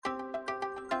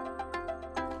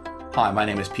Hi, my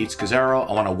name is Pete Scazzaro.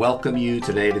 I want to welcome you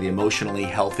today to the Emotionally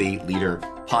Healthy Leader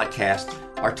podcast.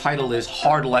 Our title is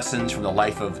Hard Lessons from the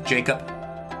Life of Jacob,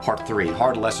 Part 3.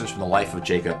 Hard Lessons from the Life of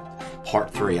Jacob, Part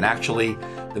 3. And actually,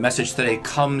 the message today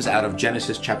comes out of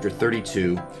Genesis chapter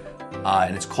 32,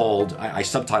 and it's called, I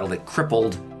subtitled it,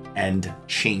 Crippled and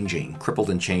Changing. Crippled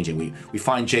and Changing. We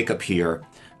find Jacob here,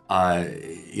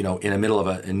 in the middle of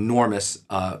an enormous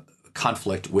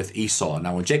conflict with Esau.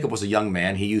 Now, when Jacob was a young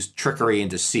man, he used trickery and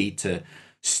deceit to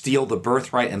steal the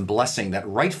birthright and blessing that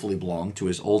rightfully belonged to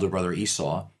his older brother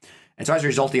Esau. And so as a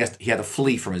result, he had to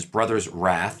flee from his brother's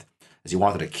wrath as he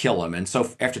wanted to kill him. And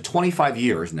so after 25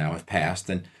 years now have passed,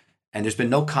 and there's been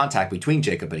no contact between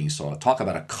Jacob and Esau, talk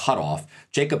about a cutoff,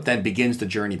 Jacob then begins the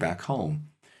journey back home.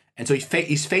 And so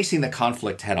he's facing the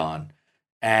conflict head on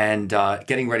and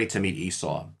getting ready to meet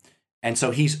Esau. And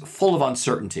so he's full of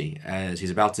uncertainty as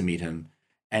he's about to meet him.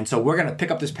 And so we're going to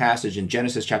pick up this passage in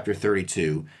Genesis chapter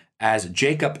 32 as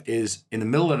Jacob is in the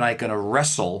middle of the night going to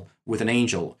wrestle with an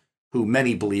angel who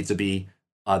many believe to be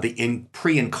the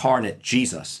pre-incarnate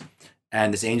Jesus.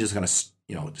 And this angel is going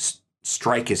to,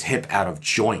 strike his hip out of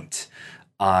joint.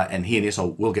 And he and Esau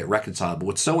will get reconciled. But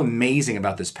what's so amazing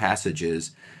about this passage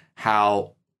is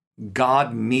how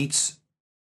God meets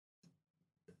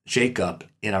Jacob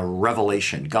in a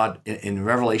revelation, God in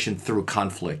revelation through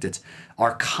conflict.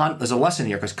 There's a lesson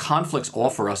here because conflicts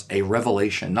offer us a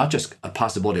revelation, not just a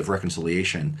possibility of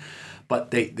reconciliation,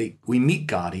 but we meet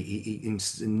God in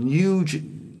huge,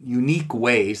 unique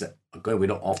ways that we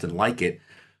don't often like it.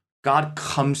 God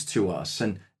comes to us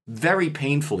and very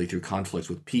painfully through conflicts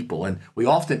with people, and we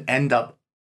often end up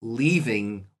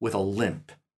leaving with a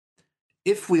limp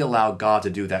if we allow God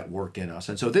to do that work in us.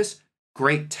 And so this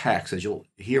great text, as you'll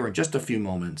hear in just a few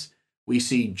moments, we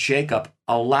see Jacob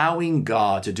allowing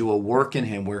God to do a work in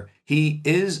him where he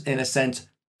is, in a sense,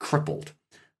 crippled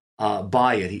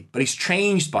by it. But he's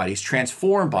changed by it. He's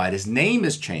transformed by it. His name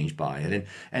is changed by it.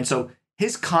 And so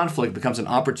his conflict becomes an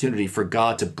opportunity for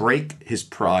God to break his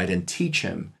pride and teach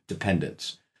him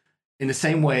dependence. In the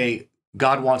same way,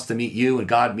 God wants to meet you and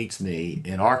God meets me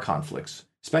in our conflicts,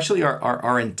 especially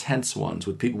our intense ones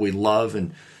with people we love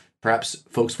and perhaps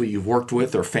folks you've worked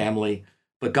with or family,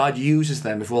 but God uses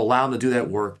them, if we'll allow them to do that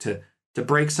work, to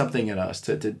break something in us,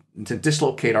 to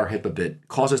dislocate our hip a bit,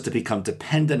 cause us to become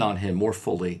dependent on him more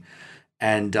fully,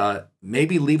 and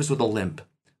maybe leave us with a limp,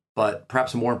 but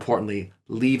perhaps more importantly,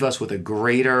 leave us with a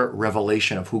greater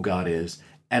revelation of who God is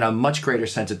and a much greater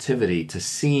sensitivity to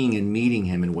seeing and meeting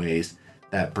him in ways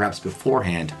that perhaps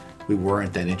beforehand we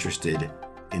weren't that interested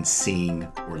in seeing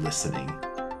or listening.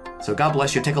 So God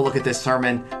bless you. Take a look at this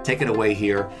sermon. Take it away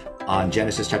here on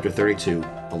Genesis chapter 32,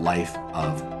 the life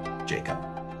of Jacob.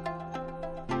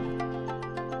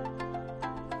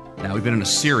 Now, we've been in a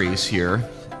series here,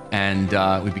 and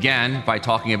we began by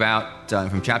talking about,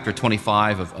 from chapter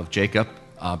 25 of Jacob,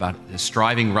 about his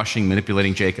striving, rushing,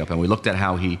 manipulating Jacob. And we looked at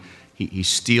how he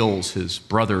steals his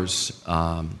brother's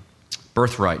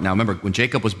birthright. Now, remember, when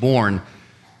Jacob was born,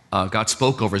 God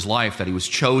spoke over his life that he was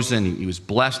chosen, he was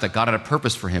blessed, that God had a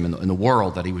purpose for him in the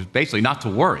world, that he was basically not to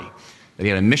worry, that he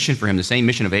had a mission for him, the same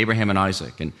mission of Abraham and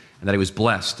Isaac, and that he was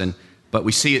blessed. But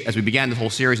we see, as we began this whole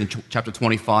series in chapter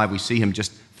 25, we see him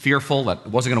just fearful that it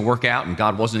wasn't going to work out and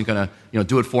God wasn't going to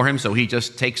do it for him, so he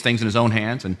just takes things in his own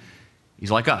hands, and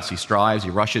he's like us. He strives,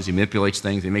 he rushes, he manipulates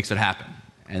things, he makes it happen.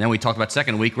 And then we talked about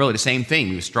second week, really the same thing.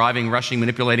 He was striving, rushing,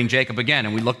 manipulating Jacob again,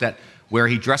 and we looked at where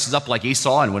he dresses up like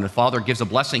Esau, and when the father gives a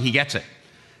blessing, he gets it.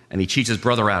 And he cheats his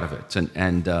brother out of it,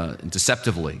 and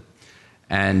deceptively.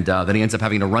 And then he ends up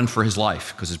having to run for his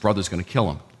life because his brother's going to kill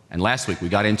him. And last week we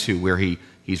got into where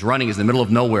he's running, he's in the middle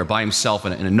of nowhere by himself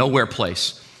in a nowhere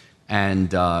place. And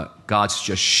God's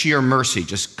just sheer mercy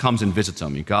just comes and visits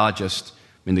him. The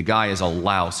guy is a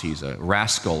louse. He's a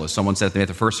rascal. As someone said to me at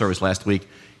the first service last week,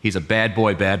 he's a bad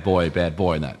boy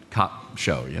in that cop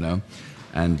show,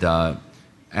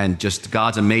 And just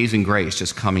God's amazing grace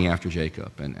just coming after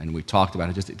Jacob. And we talked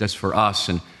about it just for us,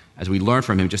 and as we learn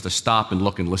from him, just to stop and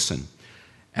look and listen.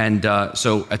 And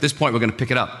so at this point, we're going to pick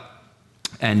it up,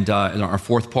 and in our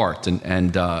fourth part,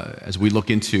 and as we look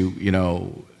into,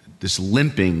 this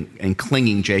limping and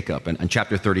clinging Jacob and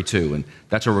chapter 32, and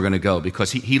that's where we're going to go,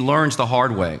 because he learns the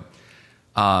hard way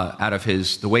out of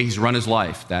the way he's run his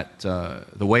life, that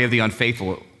the way of the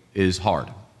unfaithful is hard.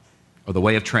 Or the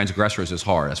way of transgressors is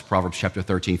hard. That's Proverbs chapter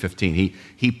 13, 15.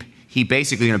 He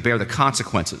basically going to bear the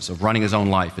consequences of running his own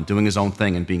life and doing his own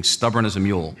thing and being stubborn as a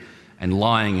mule and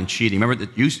lying and cheating. Remember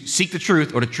that you seek the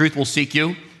truth or the truth will seek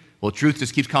you. Well, the truth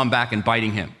just keeps coming back and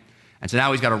biting him. And so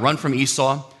now he's got to run from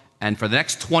Esau. And for the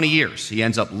next 20 years, he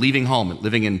ends up leaving home and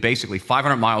living in basically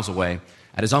 500 miles away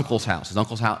at his uncle's house. His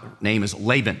uncle's name is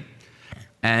Laban.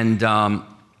 And now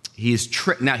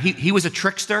he was a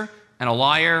trickster and a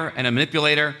liar and a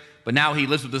manipulator, but now he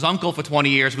lives with his uncle for 20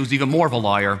 years, who's even more of a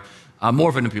liar, more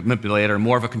of a manipulator,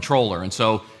 more of a controller. And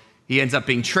so he ends up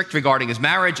being tricked regarding his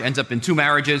marriage, ends up in 2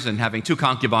 marriages and having 2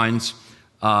 concubines,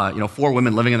 4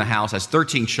 women living in the house, has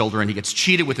 13 children. He gets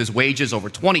cheated with his wages over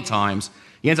 20 times.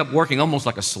 He ends up working almost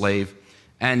like a slave.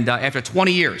 And after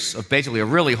 20 years of basically a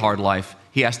really hard life,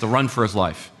 he has to run for his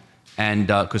life. And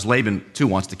because Laban, too,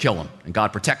 wants to kill him. And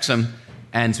God protects him.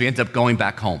 And so he ends up going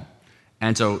back home.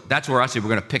 And so that's where we're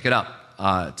going to pick it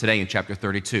up today in chapter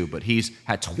 32. But he's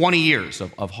had 20 years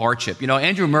of hardship.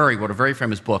 Andrew Murray wrote a very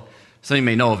famous book, some of you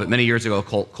may know of it, many years ago,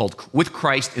 called With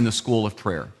Christ in the School of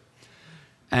Prayer.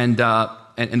 And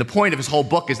the point of his whole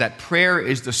book is that prayer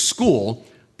is the school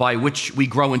by which we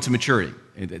grow into maturity.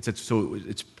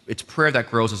 It's prayer that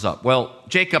grows us up. Well,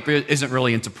 Jacob isn't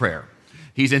really into prayer.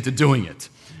 He's into doing it.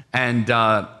 And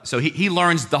so he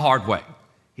learns the hard way.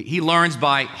 He learns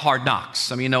by hard knocks.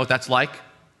 Some of you know what that's like?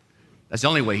 That's the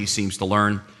only way he seems to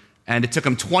learn. And it took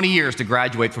him 20 years to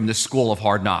graduate from this school of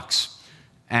hard knocks.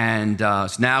 And so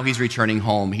now he's returning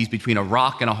home. He's between a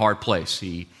rock and a hard place.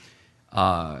 He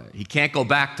can't go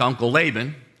back to Uncle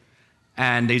Laban,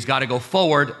 and he's got to go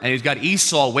forward, and he's got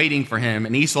Esau waiting for him,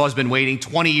 and Esau has been waiting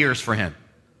 20 years for him,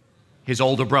 his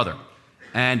older brother.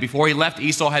 And before he left,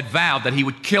 Esau had vowed that he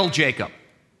would kill Jacob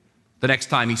the next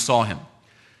time he saw him,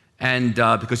 and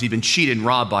because he'd been cheated and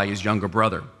robbed by his younger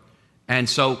brother. And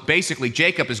so basically,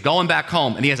 Jacob is going back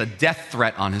home, and he has a death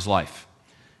threat on his life.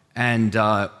 And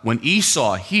when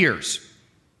Esau hears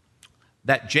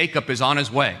that Jacob is on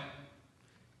his way,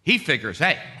 he figures,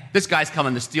 hey, this guy's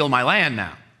coming to steal my land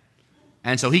now.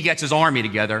 And so he gets his army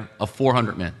together of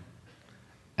 400 men.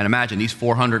 And imagine these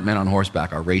 400 men on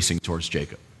horseback are racing towards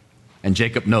Jacob. And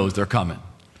Jacob knows they're coming.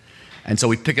 And so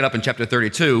we pick it up in chapter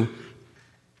 32,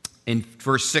 in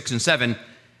verse 6 and 7,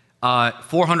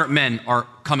 400 men are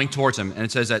coming towards him. And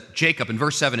it says that Jacob, in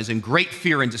verse 7, is in great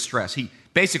fear and distress. He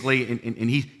basically,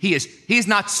 he is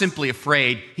not simply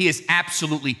afraid, he is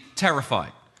absolutely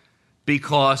terrified,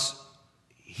 because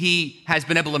he has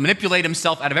been able to manipulate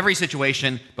himself out of every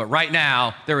situation, but right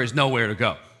now, there is nowhere to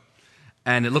go.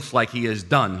 And it looks like he is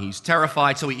done. He's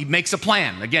terrified, so he makes a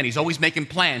plan. Again, he's always making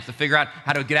plans to figure out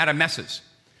how to get out of messes.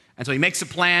 And so he makes a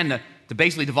plan to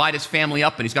basically divide his family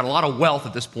up, and he's got a lot of wealth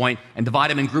at this point, and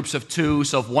divide them in groups of 2,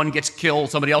 so if one gets killed,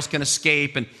 somebody else can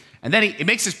escape. And then he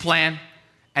makes his plan,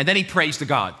 and then he prays to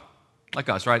God, like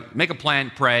us, right? Make a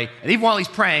plan, pray. And even while he's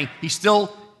praying, he's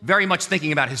still very much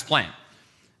thinking about his plan.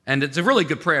 And it's a really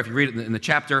good prayer if you read it in the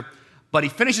chapter. But he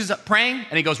finishes up praying,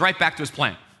 and he goes right back to his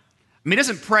plan. He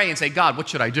doesn't pray and say, God, what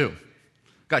should I do?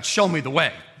 God, show me the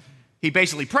way. He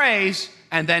basically prays,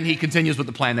 and then he continues with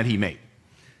the plan that he made.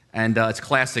 And it's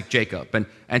classic Jacob.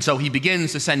 And so he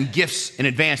begins to send gifts in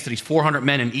advance to these 400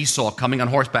 men and Esau coming on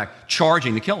horseback,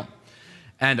 charging to kill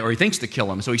him. Or he thinks to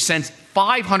kill him. So he sends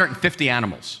 550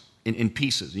 animals in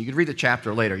pieces. And you can read the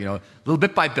chapter later, little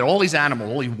bit by bit, all these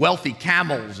animals, all these wealthy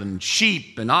camels and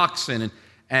sheep and oxen.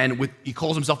 And he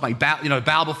calls himself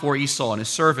bow before Esau and his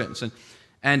servants.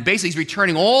 And basically he's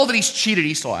returning all that he's cheated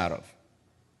Esau out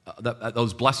of,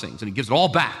 those blessings. And he gives it all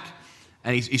back.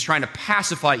 And he's trying to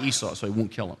pacify Esau so he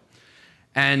won't kill him.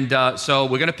 And so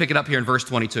we're going to pick it up here in verse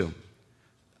 22.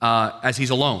 As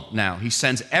he's alone now, he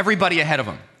sends everybody ahead of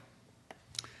him.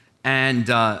 And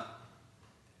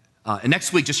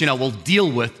next week, we'll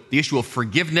deal with the issue of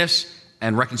forgiveness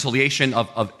and reconciliation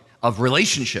of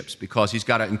relationships, because he's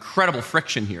got an incredible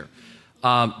friction here.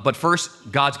 But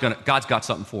first, God's got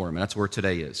something for him, and that's where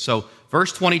today is. So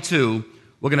verse 22,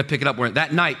 we're going to pick it up where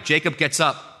that night Jacob gets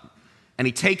up and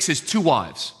he takes his 2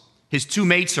 wives, his 2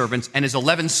 maidservants, and his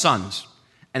 11 sons,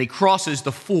 and he crosses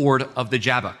the ford of the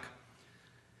Jabbok.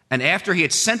 And after he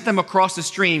had sent them across the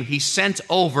stream, he sent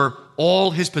over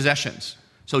all his possessions.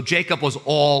 So Jacob was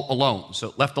all alone,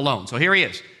 left alone. So here he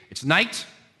is. It's night.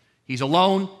 He's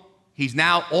alone. He's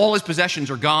now, all his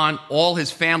possessions are gone. All his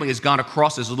family has gone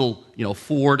across this little,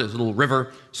 ford, this little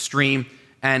river stream.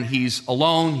 And he's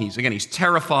alone. He's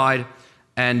terrified.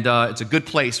 And it's a good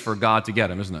place for God to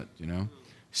get him, isn't it?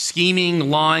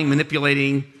 Scheming, lying,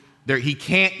 manipulating. He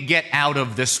can't get out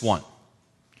of this one.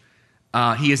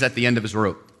 He is at the end of his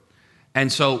rope. And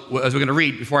so, as we're going to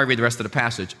read, before I read the rest of the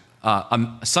passage,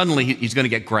 suddenly he's going to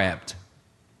get grabbed.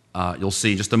 You'll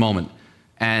see in just a moment.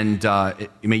 And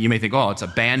you may think, it's a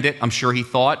bandit, I'm sure he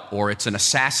thought, or it's an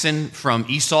assassin from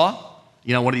Esau,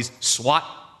 one of these SWAT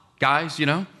guys, that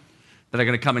are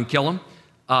going to come and kill him.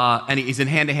 And he's in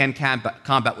hand-to-hand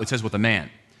combat, it says, with a man.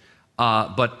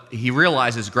 But he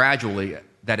realizes gradually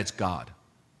that it's God.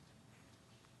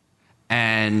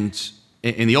 And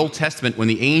In the Old Testament, when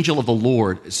the angel of the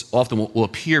Lord often will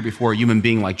appear before a human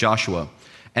being like Joshua,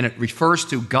 and it refers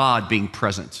to God being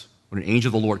present. When an angel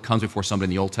of the Lord comes before somebody in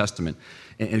the Old Testament,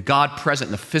 and God present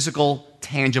in a physical,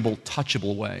 tangible,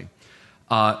 touchable way.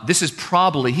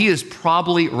 He is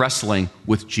probably wrestling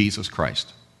with Jesus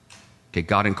Christ. Okay,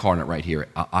 God incarnate right here.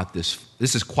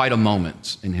 This is quite a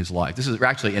moment in his life. This is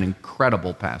actually an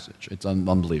incredible passage. It's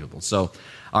unbelievable. So,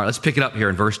 all right, let's pick it up here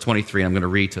in verse 23. I'm going to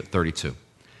read to 32.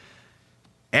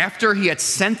 After he had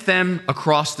sent them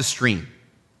across the stream,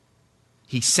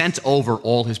 he sent over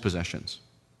all his possessions.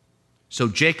 So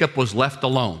Jacob was left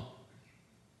alone,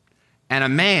 and a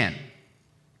man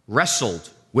wrestled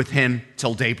with him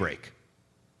till daybreak.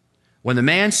 When the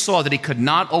man saw that he could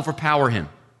not overpower him,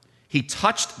 he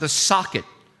touched the socket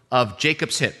of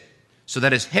Jacob's hip, so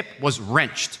that his hip was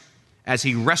wrenched as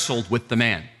he wrestled with the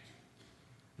man.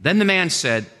 Then the man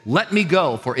said, "Let me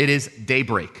go, for it is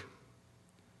daybreak."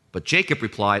 But Jacob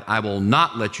replied, "I will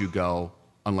not let you go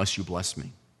unless you bless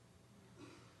me."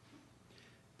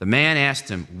 The man asked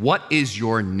him, "What is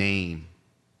your name?"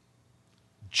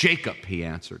 "Jacob," he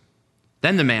answered.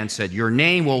 Then the man said, "Your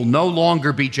name will no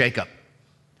longer be Jacob,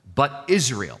 but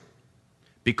Israel,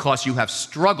 because you have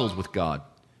struggled with God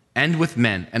and with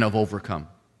men and have overcome."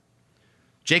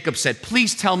 Jacob said,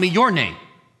 "Please tell me your name."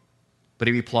 But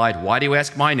he replied, "Why do you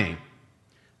ask my name?"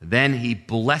 Then he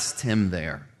blessed him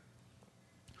there.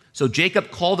 So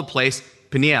Jacob called the place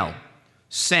Peniel,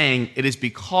 saying, "It is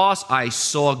because I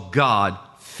saw God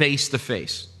face to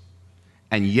face,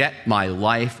 and yet my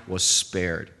life was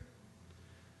spared."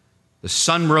 The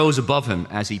sun rose above him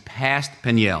as he passed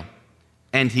Peniel,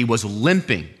 and he was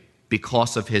limping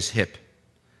because of his hip.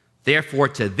 Therefore,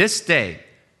 to this day,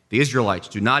 the Israelites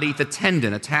do not eat the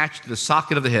tendon attached to the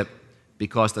socket of the hip,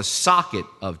 because the socket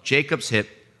of Jacob's hip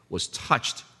was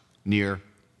touched near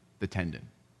the tendon.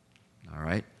 All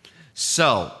right?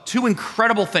 So, two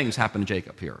incredible things happen to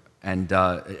Jacob here, and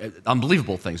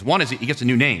unbelievable things. One is he gets a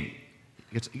new name.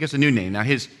 He gets a new name. Now,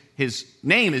 his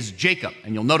name is Jacob,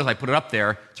 and you'll notice I put it up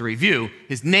there to review.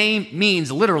 His name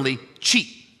means literally cheat.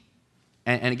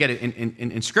 And again,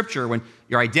 in Scripture, when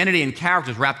your identity and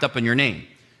character is wrapped up in your name,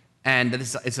 and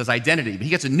it says identity, but he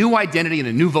gets a new identity and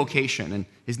a new vocation, and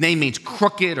his name means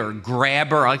crooked or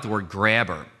grabber. I like the word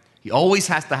grabber. He always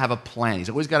has to have a plan. He's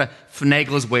always got to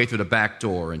finagle his way through the back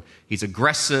door, and he's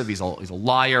aggressive. He's a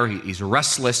liar. He's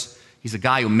restless. He's a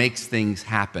guy who makes things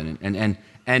happen.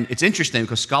 And it's interesting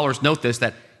because scholars note this,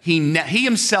 that he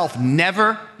himself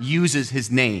never uses his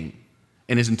name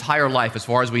in his entire life, as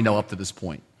far as we know up to this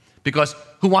point. Because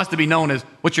who wants to be known as,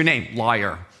 what's your name?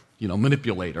 Liar,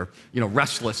 manipulator,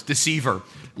 restless, deceiver,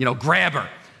 grabber.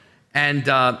 And,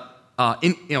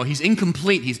 he's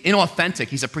incomplete. He's inauthentic.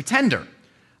 He's a pretender.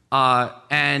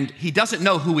 And he doesn't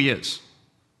know who he is.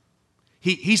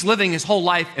 He's living his whole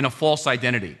life in a false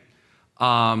identity.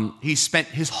 He's spent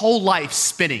his whole life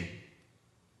spinning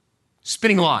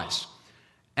lies.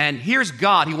 And here's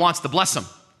God. He wants to bless him.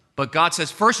 But God says,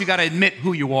 first you got to admit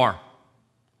who you are.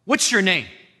 What's your name?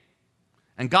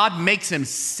 And God makes him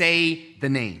say the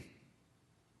name.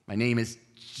 My name is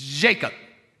Jacob.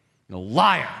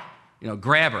 Liar,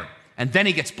 grabber. And then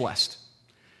he gets blessed.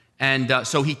 And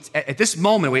so he, at this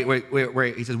moment where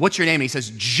he says, "What's your name?" And he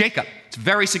says, "Jacob." It's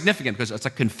very significant because it's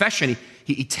a confession.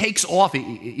 He takes off,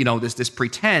 this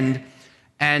pretend,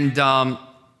 and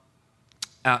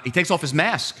he takes off his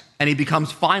mask, and he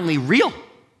becomes finally real.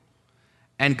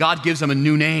 And God gives him a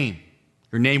new name.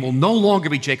 Your name will no longer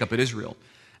be Jacob, but Israel.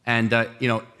 And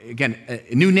again,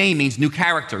 a new name means new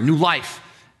character, new life.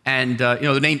 And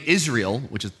the name Israel,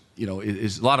 which is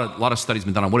is a lot of studies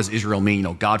been done on what does Israel mean.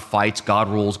 God fights, God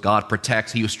rules, God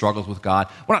protects, he who struggles with God.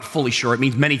 We're not fully sure. It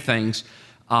means many things.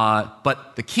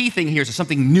 But the key thing here is that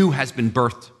something new has been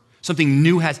birthed. Something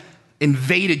new has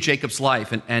invaded Jacob's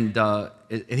life, and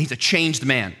he's a changed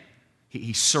man.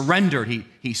 He's surrendered.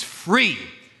 He's free.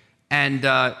 And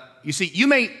you see, you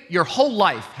may your whole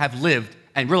life have lived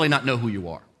and really not know who you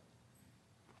are.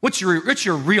 What's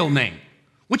your real name?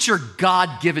 What's your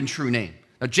God-given true name?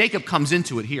 Now, Jacob comes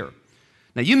into it here.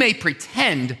 Now, you may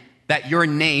pretend that your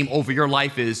name over your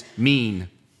life is mean.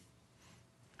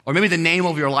 Or maybe the name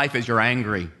over your life is you're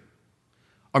angry.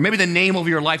 Or maybe the name over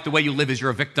your life, the way you live, is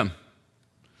you're a victim.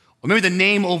 Or maybe the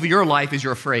name over your life is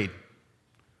you're afraid.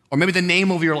 Or maybe the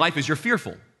name over your life is you're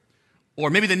fearful. Or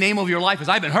maybe the name over your life is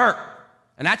I've been hurt.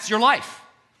 And that's your life.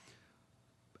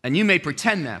 And you may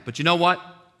pretend that. But you know what?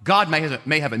 God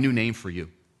may have a new name for you.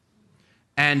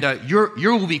 And you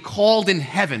will be called in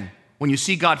heaven when you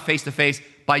see God face to face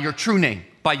by your true name,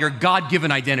 by your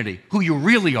God-given identity, who you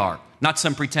really are, not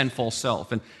some pretend false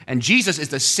self. And Jesus is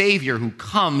the Savior who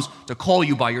comes to call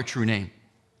you by your true name.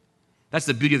 That's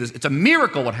the beauty of this. It's a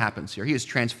miracle what happens here. He is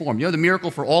transformed. You know the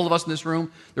miracle for all of us in this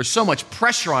room? There's so much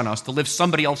pressure on us to live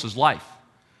somebody else's life,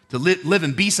 to live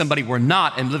and be somebody we're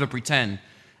not and live and pretend.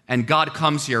 And God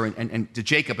comes here and to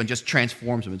Jacob and just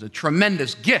transforms him. It's a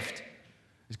tremendous gift.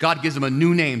 As God gives him a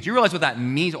new name. Do you realize what that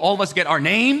means? All of us get our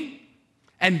name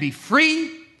and be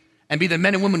free and be the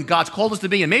men and women God's called us to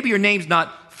be. And maybe your name's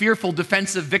not fearful,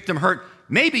 defensive, victim, hurt.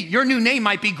 Maybe your new name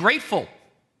might be grateful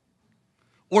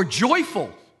or joyful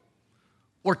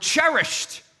or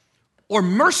cherished or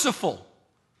merciful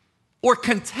or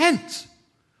content.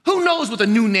 Who knows what the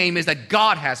new name is that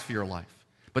God has for your life?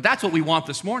 But that's what we want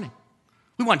this morning.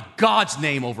 We want God's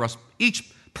name over us,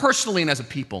 each personally and as a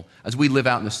people, as we live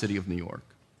out in the city of New York.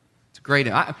 It's a great.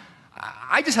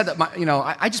 I just had that.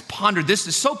 I just pondered this.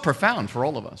 It's so profound for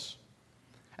all of us.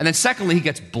 And then, secondly, he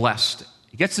gets blessed.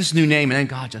 He gets this new name, and then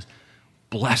God just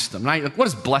blessed him. Right? Like, what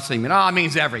does blessing mean? Oh, it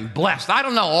means everything. Blessed. I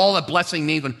don't know all that blessing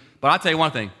means, but I'll tell you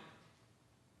one thing.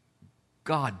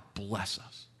 God bless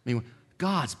us. I mean,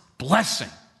 God's blessing.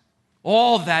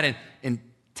 All of that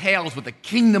entails with the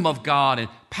kingdom of God and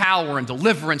power and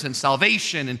deliverance and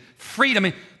salvation and freedom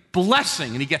and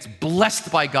blessing. And he gets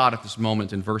blessed by God at this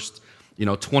moment in verse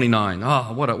 29.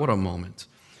 Oh, what a moment.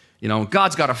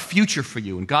 God's got a future for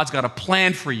you, and God's got a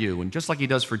plan for you, and just like he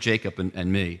does for Jacob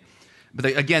and me. But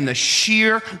again, the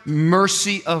sheer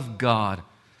mercy of God,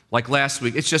 like last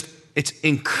week, it's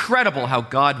incredible how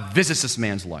God visits this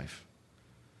man's life.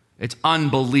 It's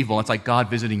unbelievable. It's like God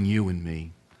visiting you and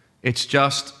me. It's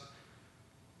just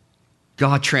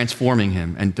God transforming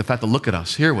him, and the fact to look at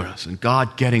us, here with us, and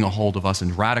God getting a hold of us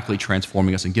and radically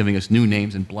transforming us and giving us new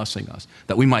names and blessing us,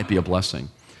 that we might be a blessing.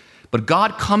 But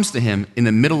God comes to him in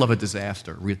the middle of a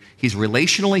disaster. He's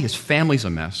relationally, his family's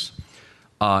a mess.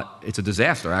 It's a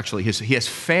disaster, actually. He has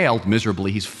failed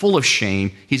miserably. He's full of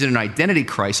shame. He's in an identity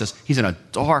crisis. He's in a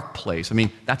dark place. I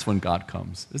mean, that's when God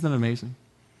comes. Isn't that amazing?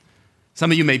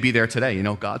 Some of you may be there today.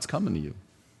 God's coming to you.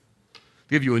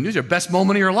 Give you a news, your best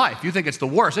moment of your life. You think it's the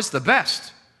worst. It's the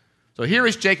best. So here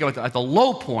is Jacob at the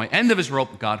low point, end of his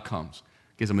rope. God comes,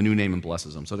 gives him a new name and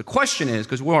blesses him. So the question is,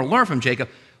 because we want to learn from Jacob,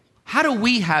 how do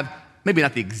we have, maybe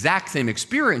not the exact same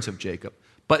experience of Jacob,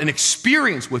 but an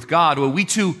experience with God where we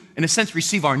too, in a sense,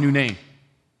 receive our new name?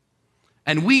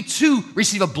 And we too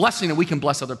receive a blessing that we can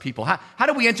bless other people. How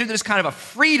do we enter this kind of a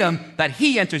freedom that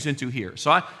he enters into here?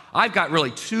 So I've got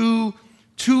really two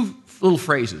little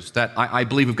phrases that I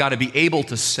believe we've got to be able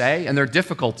to say, and they're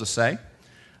difficult to say,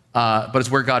 but it's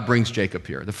where God brings Jacob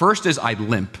here. The first is I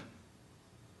limp,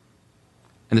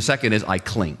 and the second is I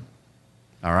cling.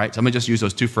 All right, so I'm going to just use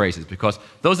those two phrases because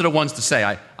those are the ones to say.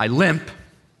 I limp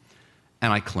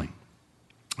and I cling.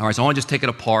 All right, so I want to just take it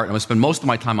apart. I'm going to spend most of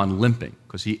my time on limping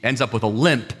because he ends up with a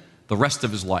limp the rest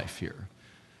of his life here.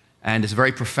 And it's a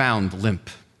very profound limp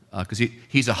because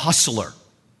he's a hustler.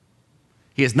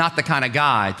 He is not the kind of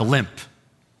guy to limp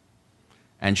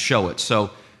and show it. So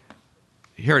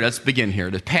let's begin here.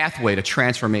 The pathway to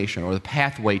transformation or the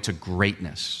pathway to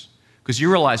greatness. Because you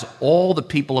realize all the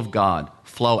people of God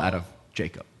flow out of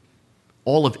Jacob.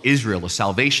 All of Israel, the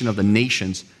salvation of the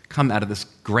nations, come out of this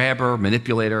grabber,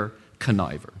 manipulator,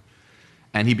 conniver.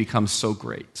 And he becomes so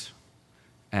great.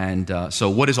 And so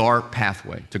what is our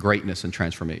pathway to greatness and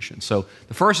transformation? So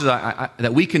the first is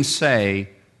that we can say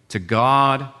to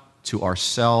God, to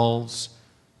ourselves,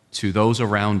 to those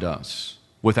around us,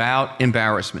 without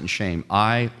embarrassment and shame,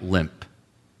 I limp.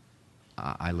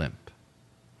 I limp.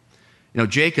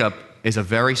 Jacob is a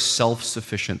very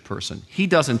self-sufficient person. He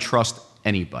doesn't trust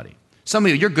anybody. Some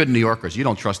of you're good New Yorkers. You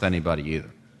don't trust anybody either.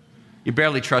 You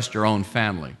barely trust your own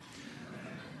family.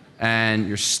 And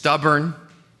you're stubborn,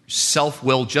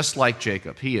 self-willed, just like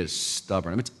Jacob. He is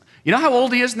stubborn. You know how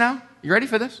old he is now? You ready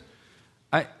for this?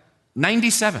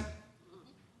 97.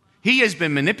 He has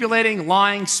been manipulating,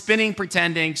 lying, spinning,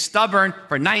 pretending, stubborn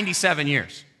for 97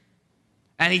 years.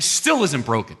 And he still isn't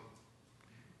broken.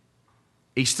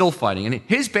 He's still fighting. And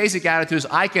his basic attitude is,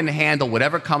 I can handle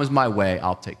whatever comes my way.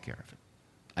 I'll take care of it.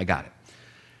 I got it.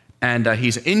 And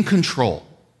he's in control.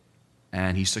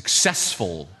 And he's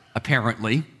successful,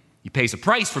 apparently. He pays a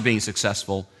price for being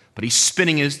successful, but he's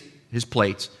spinning his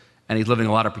plates, and he's living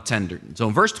a lot of pretender. So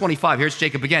in verse 25, here's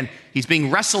Jacob again. He's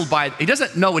being wrestled by, he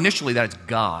doesn't know initially that it's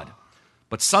God,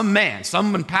 but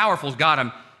someone powerful has got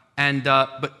him. And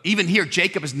but even here,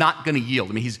 Jacob is not going to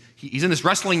yield. I mean, he's in this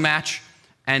wrestling match,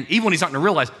 and even when he's starting to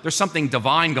realize there's something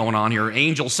divine going on here,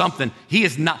 angel something,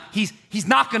 he's not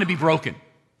going to be broken.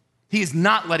 He is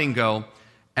not letting go.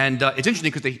 And it's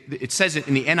interesting because it says it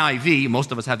in the NIV.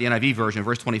 Most of us have the NIV version,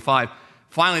 verse 25.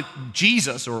 Finally,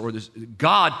 Jesus or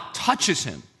God touches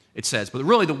him, it says. But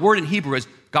really the word in Hebrew is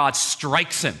God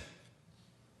strikes him.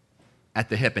 at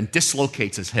the hip and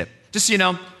dislocates his hip. Just so you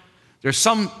know, there's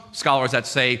some scholars that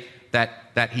say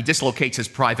that he dislocates his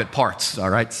private parts, all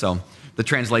right? So the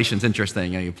translation's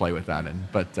interesting, and you play with that.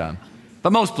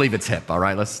 But most believe it's hip, all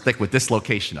right? Let's stick with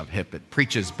dislocation of hip. It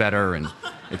preaches better, and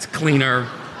it's cleaner.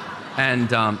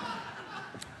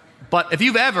 But if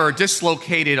you've ever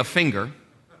dislocated a finger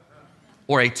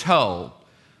or a toe,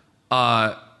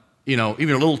 even a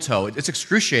little toe, it's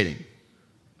excruciating.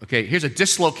 Okay, here's a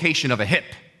dislocation of a hip.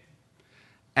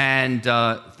 And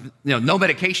no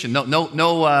medication,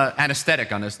 no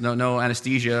anesthetic on this, no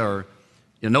anesthesia or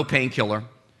no painkiller.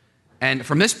 And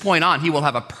from this point on, he will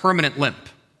have a permanent limp.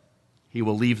 He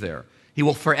will leave there. He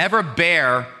will forever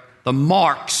bear the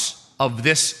marks of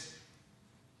this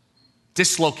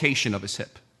dislocation of his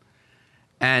hip.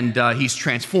 And he's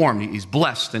transformed. He's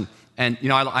blessed. And I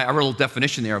wrote a little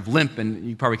definition there of limp, and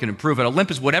you probably can improve it. A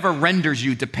limp is whatever renders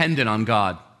you dependent on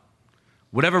God,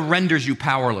 whatever renders you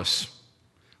powerless.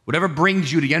 Whatever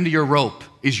brings you to the end of your rope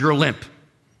is your limp,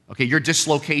 okay, your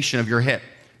dislocation of your hip.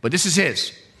 But this is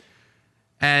his.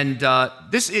 And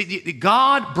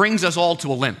God brings us all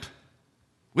to a limp.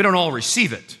 We don't all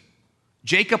receive it.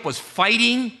 Jacob was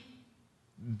fighting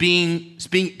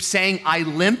saying, I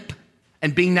limp,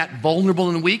 and being that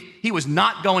vulnerable and weak. He was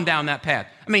not going down that path.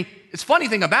 I mean, it's funny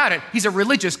thing about it, he's a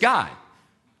religious guy.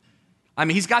 I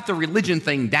mean, he's got the religion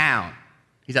thing down.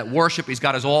 He's at worship, he's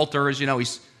got his altars,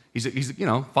 He's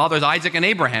fathers Isaac and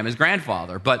Abraham, his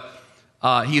grandfather, but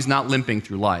he's not limping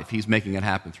through life. He's making it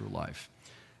happen through life.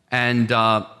 And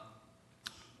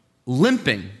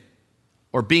limping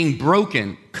or being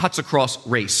broken cuts across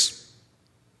race,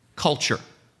 culture,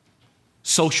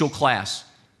 social class.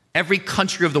 Every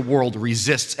country of the world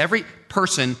resists. Every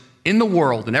person in the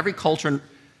world, in every culture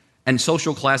and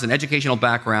social class and educational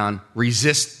background,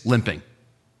 resists limping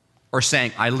or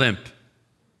saying, I limp.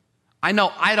 I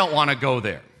know I don't want to go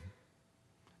there.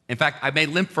 In fact, I may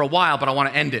limp for a while, but I want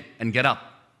to end it and get up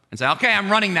and say, okay,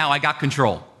 I'm running now. I got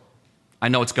control. I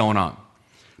know what's going on.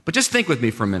 But just think with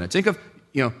me for a minute. Think of,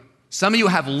 some of you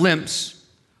have limps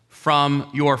from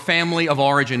your family of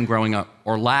origin growing up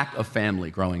or lack of family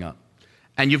growing up.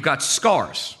 And you've got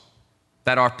scars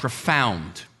that are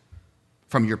profound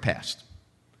from your past.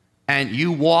 And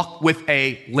you walk with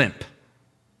a limp.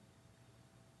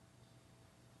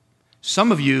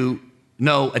 Some of you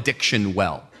know addiction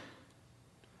well.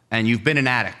 And you've been an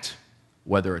addict,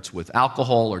 whether it's with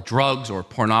alcohol or drugs or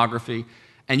pornography,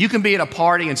 and you can be at a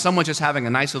party and someone's just having a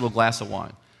nice little glass of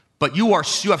wine, but you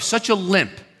have such a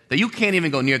limp that you can't even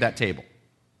go near that table.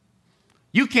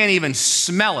 You can't even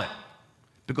smell it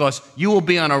because you will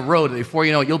be on a road that before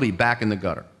you know it, you'll be back in the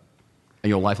gutter and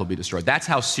your life will be destroyed. That's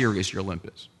how serious your limp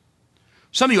is.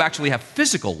 Some of you actually have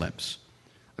physical limps.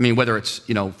 I mean, whether it's,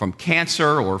 from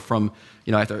cancer or from,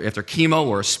 after chemo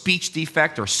or a speech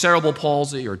defect or cerebral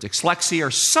palsy or dyslexia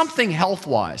or something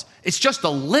health-wise. It's just a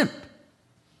limp.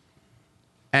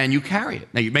 And you carry it.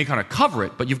 Now, you may kind of cover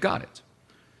it, but you've got it.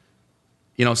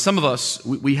 Some of us,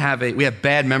 we have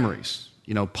bad memories,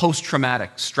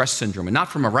 post-traumatic stress syndrome, and not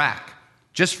from Iraq,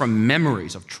 just from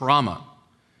memories of trauma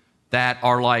that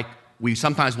are like, we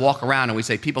sometimes walk around and we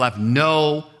say, people have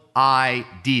no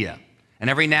idea. And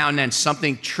every now and then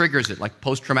something triggers it, like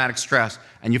post-traumatic stress,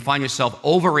 and you find yourself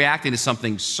overreacting to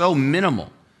something so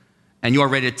minimal, and you are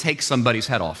ready to take somebody's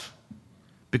head off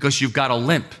because you've got a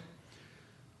limp.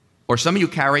 Or some of you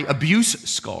carry abuse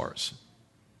scars.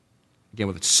 Again,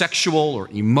 whether it's sexual or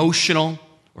emotional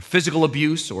or physical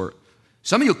abuse, or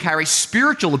some of you carry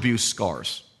spiritual abuse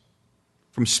scars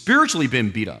from spiritually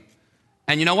being beat up.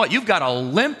 And you know what? You've got a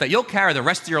limp that you'll carry the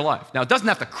rest of your life. Now, it doesn't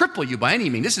have to cripple you by any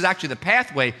means. This is actually the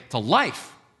pathway to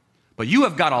life. But you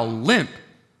have got a limp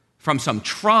from some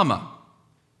trauma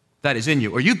that is in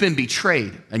you. Or you've been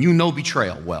betrayed, and you know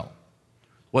betrayal well.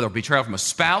 Whether betrayal from a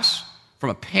spouse, from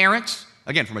a parent,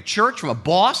 again, from a church, from a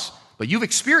boss, but you've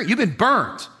been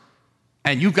burned.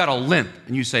 And you've got a limp.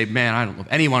 And you say, man, I don't know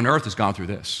if anyone on earth has gone through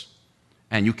this.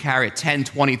 And you carry it 10,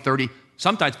 20, 30,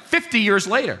 sometimes 50 years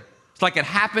later. It's like it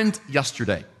happened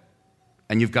yesterday,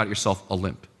 and you've got yourself a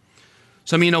limp.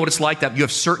 Some of you know what it's like, that you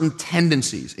have certain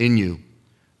tendencies in you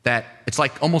that it's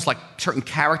like almost like certain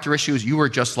character issues. You are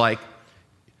just like,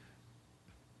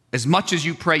 as much as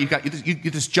you pray, you get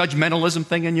this judgmentalism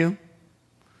thing in you.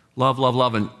 Love, love,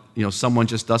 love, and someone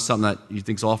just does something that you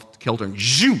think's off kilter, and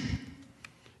zoom.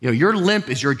 Your limp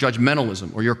is your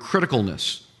judgmentalism or your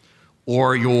criticalness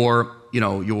or your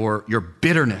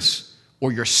bitterness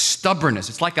or your stubbornness.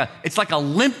 It's like a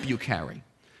limp you carry.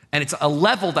 And it's a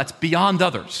level that's beyond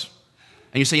others.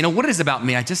 And you say, what it is about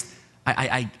me? I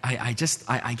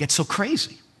get so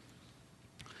crazy.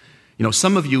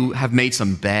 Some of you have made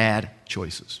some bad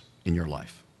choices in your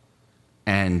life.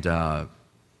 and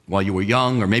while you were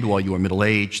young, or maybe while you were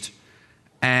middle-aged,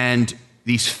 and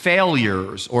these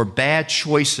failures or bad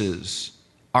choices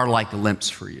are like limps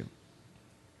for you,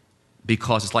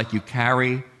 because it's like you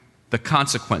carry the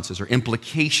consequences or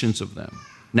implications of them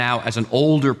now as an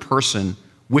older person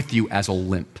with you as a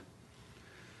limp.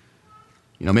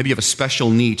 You know, maybe you have a special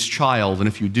needs child, and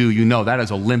if you do, you know that is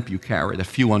a limp you carry that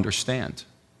few understand.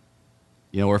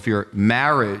 You know, or if your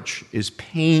marriage is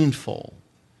painful,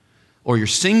 or your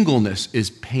singleness is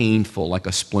painful like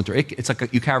a splinter, it's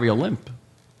like you carry a limp.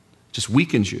 It just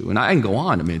weakens you. And I can go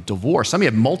on. I mean, divorce. Some of you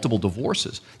have multiple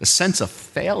divorces. The sense of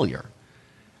failure.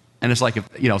 And it's like,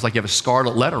 it's like you have a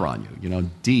scarlet letter on you,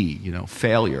 D,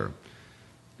 failure.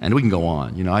 And we can go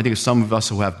on. I think of some of us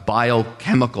who have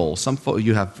biochemical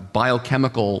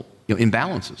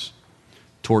imbalances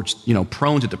towards,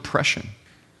 prone to depression.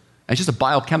 And it's just a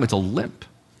biochemical, it's a limp,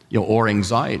 or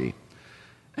anxiety.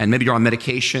 And maybe you're on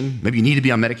medication, maybe you need to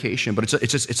be on medication, but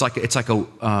it's like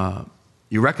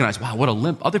you recognize, wow, what a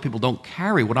limp. Other people don't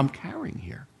carry what I'm carrying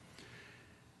here.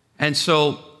 And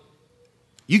so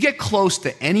you get close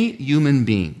to any human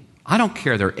being. I don't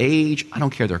care their age, I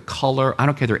don't care their color, I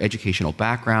don't care their educational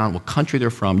background, what country they're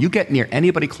from. You get near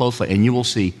anybody closely and you will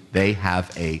see they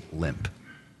have a limp.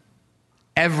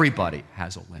 Everybody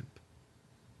has a limp.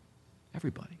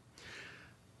 Everybody.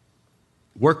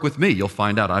 Work with me, you'll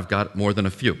find out I've got more than a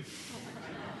few.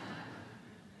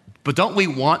 But don't we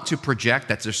want to project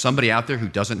that there's somebody out there who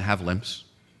doesn't have limps?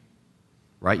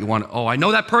 Right? You want, I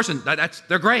know that person,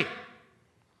 they're great.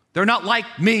 They're not like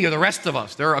me or the rest of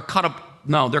us. They're cut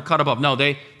above. No,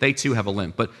 they too have a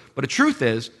limp. But the truth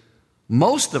is,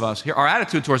 most of us here, our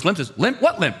attitude towards limps is, limp?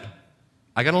 What limp?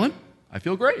 I got a limp. I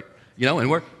feel great. And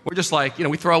we're just like,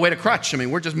 we throw away the crutch. I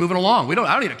mean, we're just moving along. I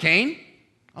don't need a cane.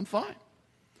 I'm fine.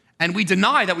 And we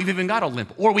deny that we've even got a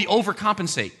limp, or we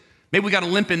overcompensate. Maybe we got a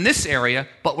limp in this area,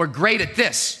 but we're great at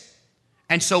this.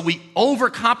 And so we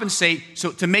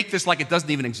overcompensate to make this like it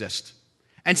doesn't even exist.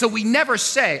 And so we never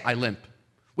say, I limp.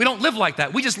 We don't live like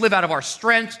that. We just live out of our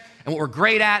strengths and what we're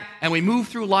great at, and we move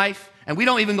through life, and we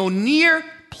don't even go near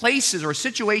places or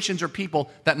situations or people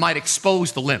that might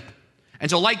expose the limp. And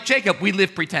so like Jacob, we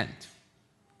live pretend.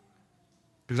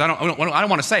 Because I don't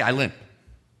want to say I limp.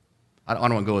 I don't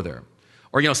want to go there.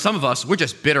 Or, some of us, we're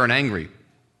just bitter and angry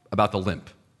about the limp.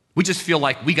 We just feel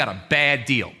like we got a bad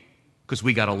deal because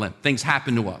we got a limp. Things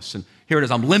happen to us. And here it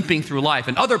is, I'm limping through life.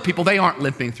 And other people, they aren't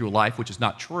limping through life, which is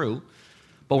not true.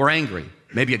 But we're angry.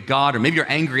 Maybe at God, or maybe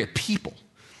you're angry at people.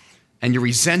 And you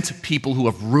resent people who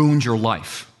have ruined your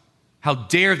life. How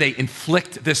dare they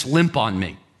inflict this limp on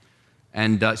me?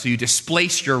 And so you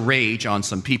displace your rage on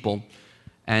some people.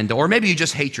 Or maybe you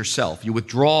just hate yourself. You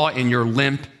withdraw in your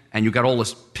limp, and you got all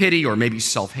this pity or maybe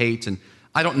self-hate. And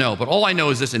I don't know, but all I know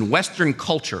is this: in Western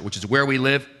culture, which is where we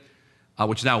live,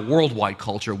 which is now worldwide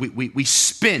culture, we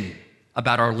spin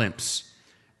about our limps.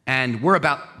 And we're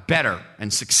about better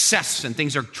and success, and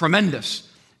things are tremendous.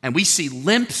 And we see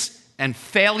limps and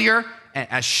failure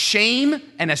as shame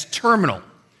and as terminal.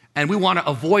 And we want to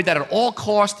avoid that at all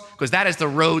costs, because that is the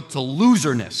road to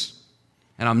loserness.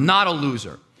 And I'm not a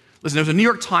loser. Listen, there was a New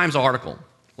York Times article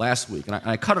last week, and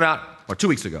I cut it out, or 2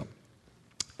 weeks ago.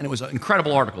 And it was an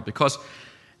incredible article because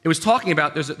it was talking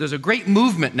about there's a great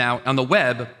movement now on the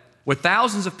web where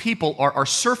thousands of people are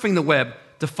surfing the web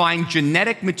to find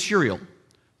genetic material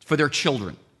for their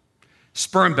children,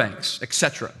 sperm banks,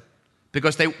 etc.,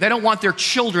 because they don't want their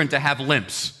children to have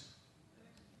limps.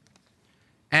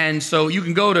 And so you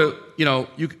can go to,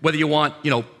 whether you want,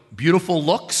 beautiful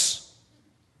looks,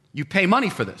 you pay money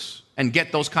for this and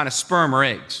get those kind of sperm or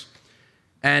eggs.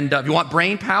 And if you want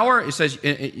brain power, it says,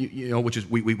 which is,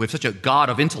 we have such a god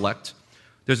of intellect.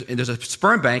 There's a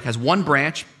sperm bank, has one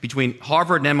branch between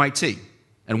Harvard and MIT,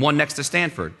 and one next to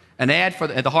Stanford. An ad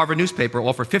at the Harvard newspaper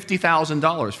offered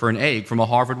 $50,000 for an egg from a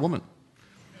Harvard woman,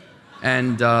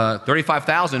 and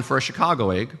 $35,000 for a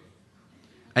Chicago egg.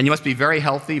 And you must be very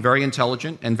healthy, very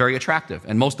intelligent, and very attractive,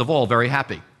 and most of all, very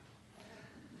happy.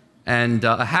 And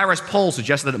a Harris poll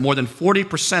suggested that more than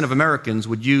 40% of Americans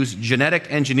would use genetic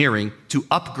engineering to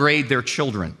upgrade their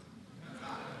children,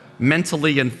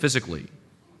 mentally and physically.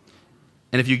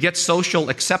 And if you get social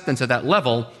acceptance at that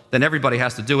level, then everybody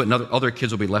has to do it, and other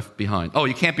kids will be left behind. Oh,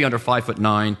 you can't be under 5'9",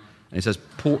 and he says,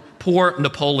 poor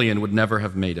Napoleon would never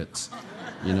have made it,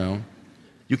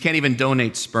 You can't even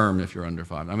donate sperm if you're under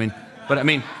 5.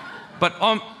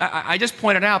 I just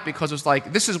pointed out because it's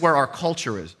like, this is where our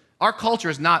culture is. Our culture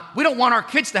is not, we don't want our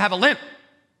kids to have a limp.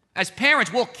 As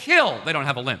parents, we'll kill they don't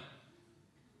have a limp.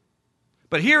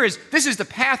 But this is the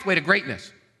pathway to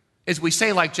greatness, is we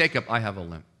say like Jacob, I have a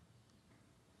limp.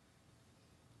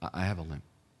 I have a limp.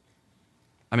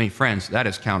 I mean, friends, that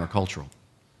is countercultural.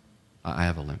 I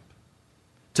have a limp.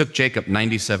 It took Jacob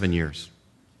 97 years.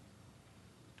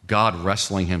 God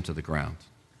wrestling him to the ground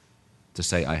to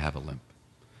say, I have a limp.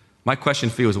 My question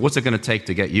for you is, what's it going to take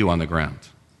to get you on the ground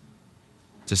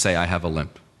to say, I have a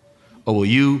limp? Or will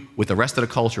you, with the rest of the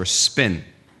culture, spin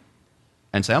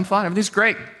and say, I'm fine, everything's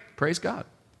great, praise God?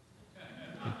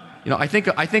 I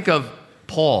think of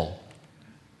Paul.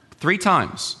 3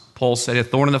 times, Paul said, a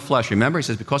thorn in the flesh. Remember, he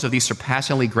says, because of these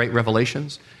surpassingly great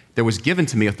revelations, there was given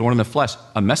to me a thorn in the flesh,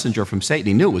 a messenger from Satan.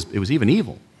 He knew it was even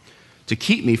evil, to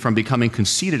keep me from becoming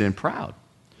conceited and proud.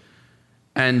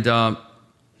 And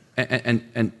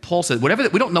Paul said, whatever,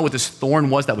 we don't know what this thorn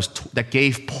was that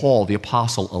gave Paul, the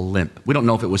apostle, a limp. We don't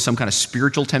know if it was some kind of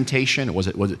spiritual temptation, or was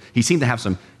it, he seemed to have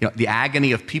some, the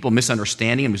agony of people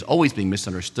misunderstanding him. He was always being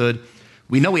misunderstood.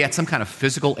 We know he had some kind of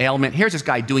physical ailment. Here's this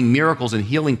guy doing miracles and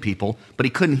healing people, but he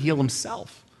couldn't heal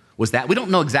himself. We don't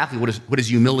know exactly what his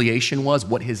humiliation was,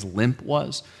 what his limp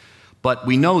was. But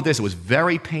we know this, it was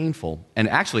very painful, and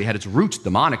actually had its roots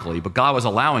demonically, but God was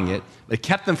allowing it. It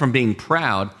kept him from being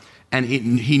proud, and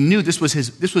he knew this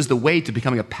was the way to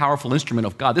becoming a powerful instrument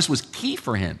of God. This was key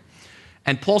for him.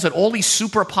 And Paul said all these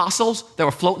super apostles that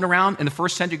were floating around in the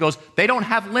first century, goes, they don't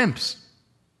have limps.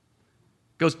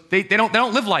 Goes, they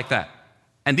don't live like that.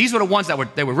 And these were the ones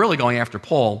that they were really going after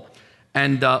Paul.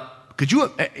 And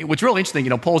what's really interesting,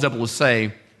 Paul's able to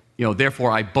say, therefore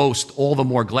I boast all the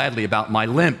more gladly about my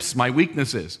limps, my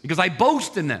weaknesses, because I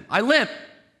boast in them. I limp.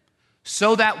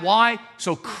 So that why?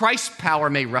 So Christ's power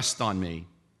may rest on me.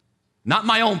 Not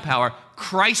my own power,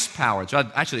 Christ's power. So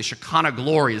actually, Shekinah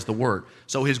glory is the word.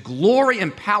 So his glory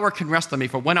and power can rest on me,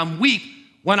 for when I'm weak,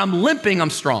 when I'm limping, I'm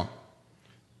strong.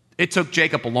 It took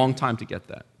Jacob a long time to get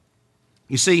that.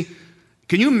 You see,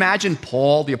 can you imagine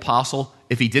Paul, the apostle,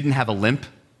 if he didn't have a limp?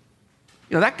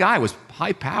 That guy was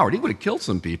high-powered. He would have killed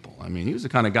some people. I mean, he was the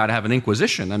kind of guy to have an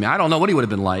inquisition. I mean, I don't know what he would have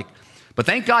been like. But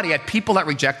thank God he had people that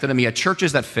rejected him. He had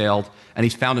churches that failed, and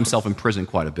he's found himself in prison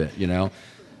quite a bit,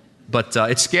 But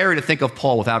it's scary to think of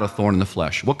Paul without a thorn in the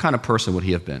flesh. What kind of person would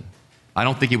he have been? I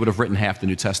don't think he would have written half the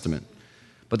New Testament.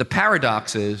 But the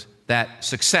paradox is that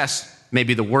success may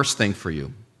be the worst thing for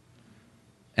you,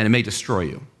 and it may destroy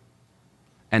you.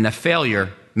 And that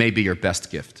failure may be your best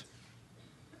gift,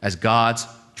 as God's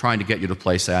trying to get you to a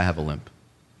place, say, I have a limp.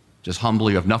 Just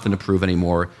humbly, you have nothing to prove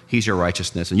anymore. He's your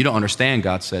righteousness. And you don't understand,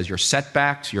 God says, your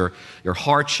setbacks, your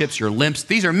hardships, your limps,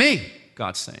 these are me,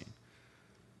 God's saying.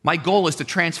 My goal is to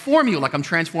transform you like I'm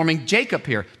transforming Jacob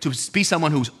here, to be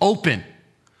someone who's open,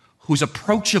 who's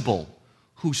approachable,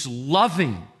 who's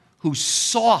loving, who's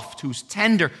soft, who's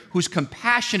tender, who's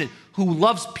compassionate, who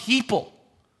loves people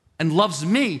and loves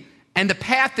me. And the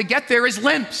path to get there is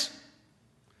limps,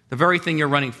 the very thing you're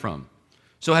running from.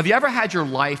 So have you ever had your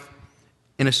life,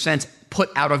 in a sense, put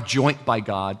out of joint by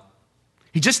God?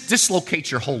 He just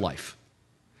dislocates your whole life.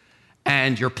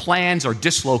 And your plans are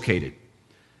dislocated.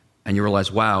 And you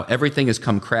realize, wow, everything has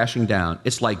come crashing down.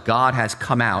 It's like God has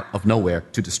come out of nowhere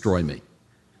to destroy me.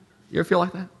 You ever feel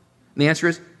like that? And the answer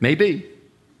is, maybe.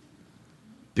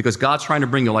 Because God's trying to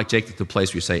bring you, like Jacob, to a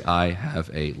place where you say, I have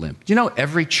a limp. Do you know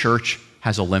every church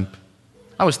has a limp?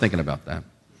 I was thinking about that.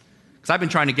 Because I've been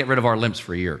trying to get rid of our limps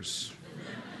for years.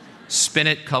 Spin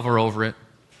it, cover over it.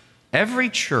 Every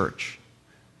church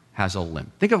has a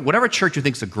limp. Think of whatever church you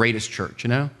think is the greatest church,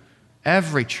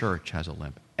 Every church has a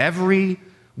limp.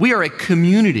 We are a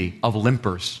community of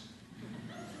limpers.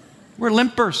 We're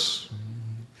limpers.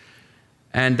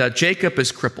 And Jacob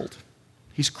is crippled.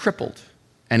 He's crippled.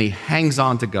 And he hangs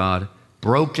on to God,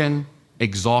 broken,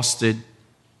 exhausted.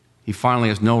 He finally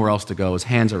has nowhere else to go. His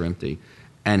hands are empty.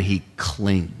 And he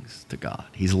clings to God.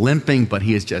 He's limping, but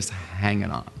he is just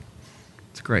hanging on.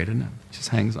 It's great, isn't it? He just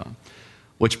hangs on.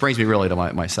 Which brings me really to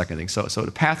my second thing. So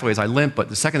the pathway is I limp, but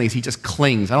the second thing is he just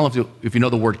clings. I don't know if you know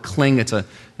the word cling. I don't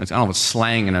know if it's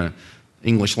slang in an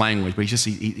English language, but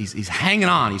he's hanging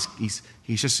on.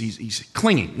 He's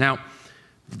clinging. Now,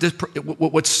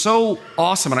 what's so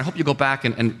awesome, and I hope you go back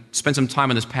and spend some time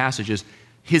in this passage, is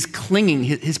his clinging,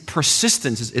 his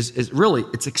persistence is really,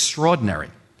 it's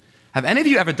extraordinary. Have any of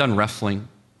you ever done wrestling?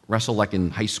 Wrestle like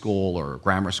in high school or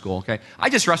grammar school, okay? I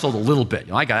just wrestled a little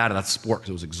bit. I got out of that sport because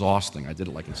it was exhausting. I did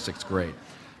it like in 6th grade.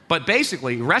 But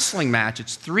basically, wrestling match,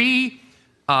 it's 3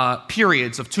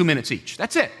 periods of 2 minutes each.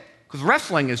 That's it. Because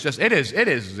wrestling is just, it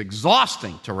is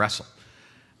exhausting to wrestle.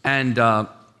 And,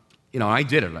 I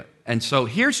did it. And so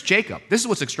here's Jacob. This is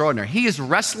what's extraordinary. He is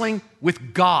wrestling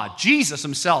with God, Jesus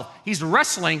himself. He's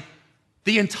wrestling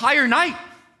the entire night.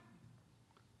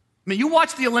 I mean, you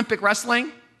watch the Olympic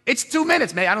wrestling, it's 2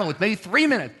 minutes, maybe 3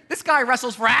 minutes. This guy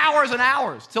wrestles for hours and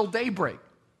hours till daybreak.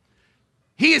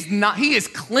 He is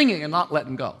clinging and not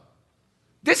letting go.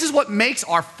 This is what makes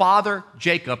our father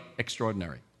Jacob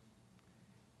extraordinary.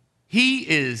 He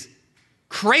is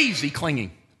crazy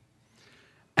clinging.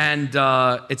 And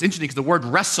it's interesting because the word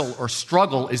wrestle or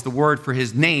struggle is the word for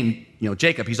his name,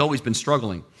 Jacob. He's always been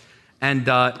struggling. And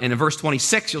in verse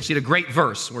 26, you'll see the great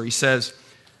verse where he says,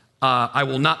 I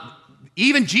will not,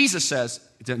 even Jesus says,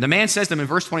 the man says to him in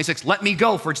verse 26, let me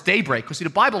go, for it's daybreak. Because see, the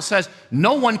Bible says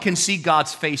no one can see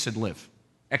God's face and live.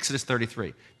 Exodus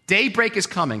 33. Daybreak is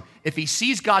coming. If he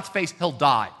sees God's face, he'll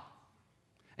die.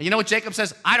 And you know what Jacob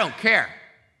says? I don't care.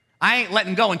 I ain't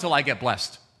letting go until I get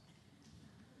blessed.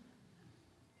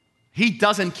 He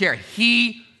doesn't care.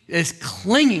 He is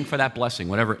clinging for that blessing,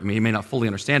 whatever. I mean, he may not fully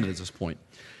understand it at this point.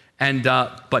 And,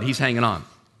 but he's hanging on.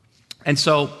 And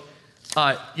so,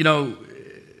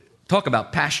 talk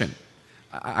about passion.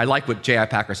 I like what J.I.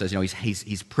 Packer says.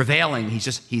 He's prevailing.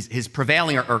 His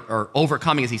prevailing or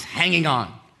overcoming is he's hanging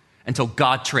on until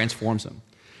God transforms him.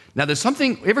 Now, there's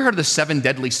something. You ever heard of the 7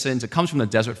 deadly sins? It comes from the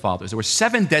Desert Fathers. There were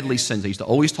 7 deadly sins they used to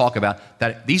always talk about,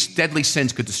 that these deadly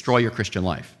sins could destroy your Christian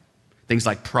life. Things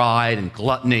like pride and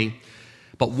gluttony.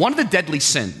 But one of the deadly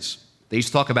sins they used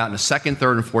to talk about in the 2nd,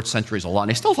 3rd, and 4th centuries a lot, and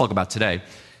they still talk about today,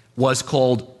 was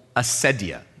called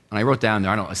acedia. And I wrote down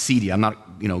there, I don't know, acedia, I'm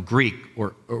not, Greek,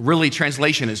 or really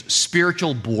translation is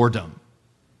spiritual boredom.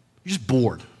 You're just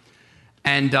bored.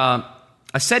 And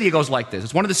acedia goes like this.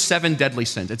 It's one of the 7 deadly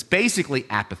sins. It's basically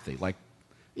apathy. Like,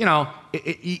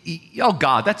 oh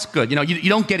God, that's good. You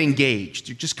don't get engaged.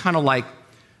 You're just kind of like,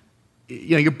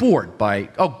 you're bored by,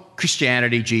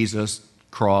 Christianity, Jesus,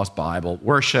 cross, Bible,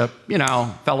 worship,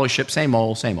 fellowship, same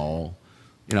old,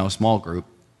 small group.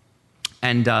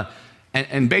 And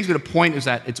basically the point is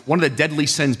that it's one of the deadly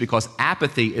sins because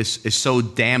apathy is so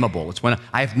damnable. It's when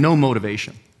I have no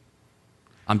motivation.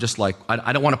 I'm just like,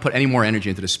 I don't want to put any more energy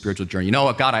into the spiritual journey. You know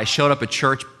what, God, I showed up at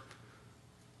church.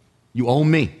 You owe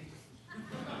me,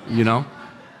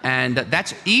 And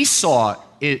that's Esau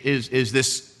is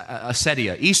this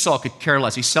acedia. Esau could care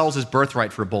less. He sells his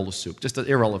birthright for a bowl of soup. Just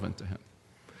irrelevant to him.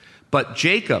 But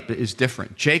Jacob is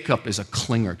different. Jacob is a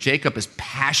clinger. Jacob is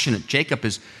passionate.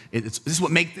 This is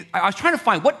what makes, I was trying to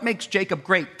find what makes Jacob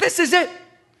great. This is it.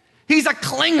 He's a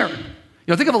clinger.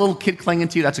 Think of a little kid clinging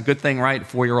to you. That's a good thing, right?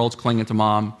 4-year-olds clinging to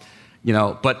mom.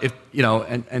 But if,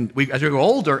 and we, as we grow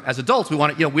older, as adults, we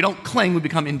want to, we don't cling, we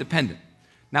become independent.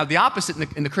 Now, the opposite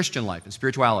in the Christian life, in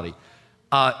spirituality,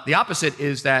 the opposite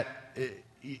is that,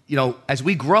 as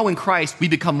we grow in Christ, we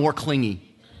become more clingy.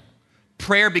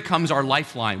 Prayer becomes our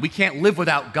lifeline. We can't live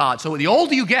without God. So the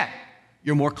older you get,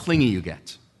 the more clingy you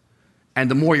get. And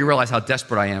the more you realize how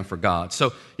desperate I am for God.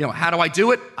 So, how do I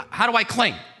do it? How do I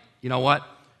cling? You know what?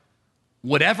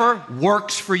 Whatever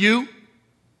works for you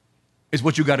is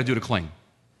what you got to do to cling.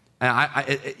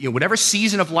 And whatever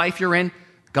season of life you're in,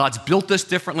 God's built this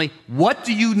differently. What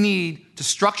do you need to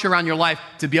structure around your life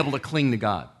to be able to cling to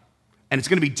God? And it's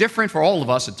going to be different for all of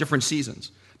us at different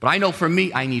seasons. But I know for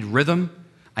me, I need rhythm.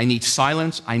 I need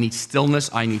silence. I need stillness.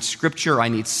 I need scripture. I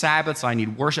need Sabbaths. I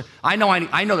need worship. I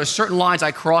know there's certain lines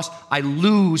I cross. I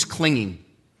lose clinging.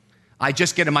 I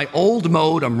just get in my old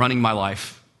mode. I'm running my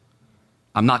life.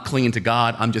 I'm not clinging to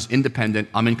God. I'm just independent.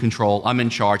 I'm in control. I'm in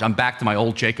charge. I'm back to my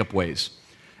old Jacob ways.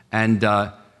 And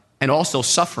also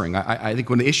suffering. I think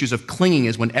one of the issues of clinging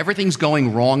is when everything's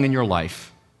going wrong in your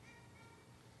life,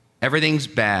 everything's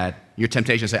bad, your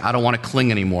temptation is to say, I don't want to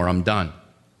cling anymore. I'm done.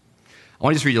 I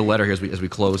want to just read you a letter here as we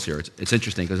close here. It's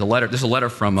interesting because this is a letter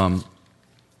from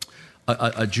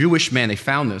a Jewish man. They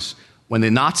found this when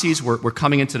the Nazis were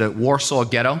coming into the Warsaw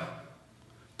ghetto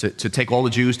to take all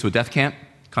the Jews to a death camp,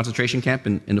 concentration camp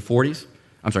in the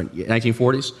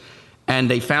 1940s. And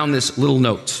they found this little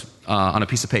note on a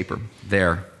piece of paper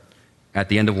there at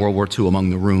the end of World War II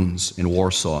among the ruins in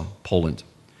Warsaw, Poland.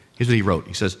 Here's what he wrote.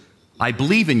 He says, I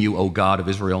believe in you, O God of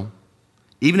Israel,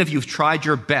 even if you've tried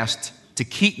your best to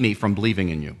keep me from believing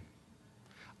in you.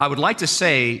 I would like to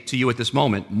say to you at this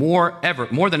moment, more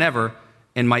than ever,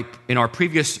 in our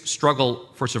previous struggle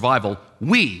for survival,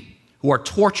 we who are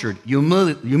tortured,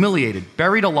 humiliated,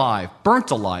 buried alive,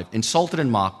 burnt alive, insulted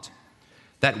and mocked,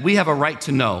 that we have a right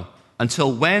to know,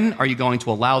 until when are you going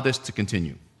to allow this to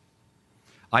continue?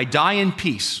 I die in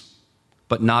peace,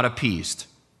 but not appeased.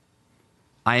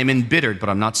 I am embittered, but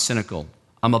I'm not cynical.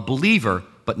 I'm a believer,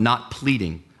 but not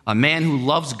pleading. A man who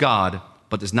loves God,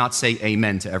 but does not say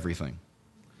amen to everything.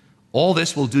 All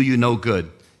this will do you no good.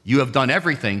 You have done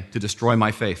everything to destroy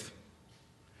my faith.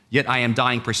 Yet I am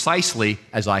dying precisely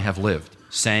as I have lived,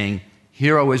 saying,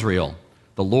 Hear, O Israel,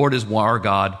 the Lord is our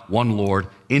God, one Lord.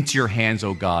 Into your hands,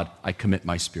 O God, I commit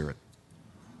my spirit.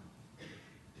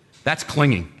 That's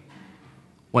clinging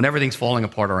when everything's falling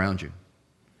apart around you.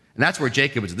 And that's where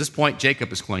Jacob is. At this point,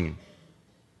 Jacob is clinging.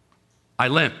 I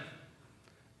limp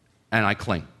and I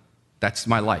cling. That's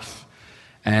my life.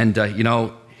 And,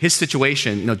 his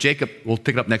situation, Jacob, we'll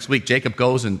pick it up next week. Jacob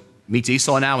goes and meets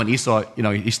Esau now, and Esau,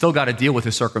 he's still got to deal with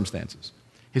his circumstances.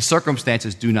 His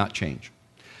circumstances do not change.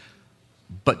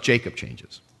 But Jacob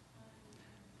changes.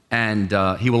 And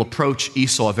he will approach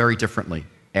Esau very differently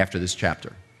after this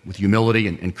chapter, with humility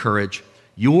and courage.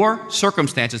 Your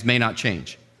circumstances may not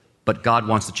change, but God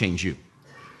wants to change you.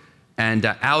 And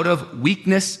out of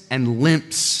weakness and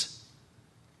limps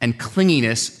and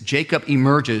clinginess, Jacob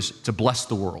emerges to bless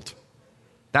the world.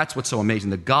 That's what's so amazing.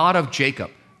 The God of Jacob.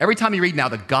 Every time you read now,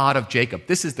 the God of Jacob,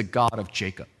 this is the God of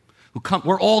Jacob.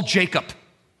 We're all Jacob.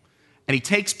 And he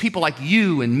takes people like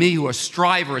you and me who are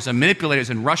strivers and manipulators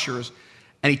and rushers,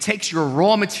 and he takes your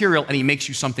raw material and he makes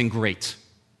you something great.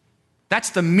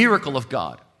 That's the miracle of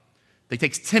God. He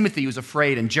takes Timothy, who's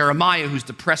afraid, and Jeremiah, who's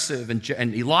depressive,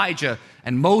 and Elijah,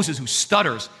 and Moses, who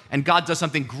stutters, and God does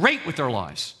something great with their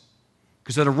lives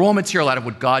because they're the raw material out of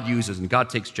what God uses, and God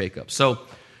takes Jacob. So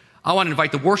I want to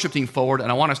invite the worship team forward,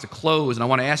 and I want us to close, and I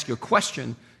want to ask you a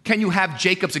question. Can you have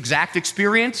Jacob's exact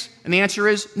experience? And the answer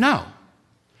is no.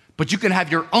 But you can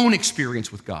have your own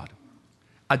experience with God,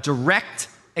 a direct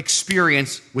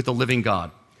experience with the living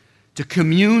God, to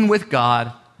commune with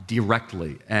God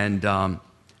directly. And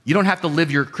you don't have to live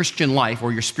your Christian life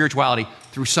or your spirituality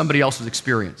through somebody else's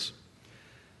experience.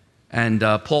 And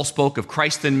Paul spoke of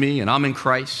Christ in me, and I'm in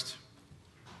Christ.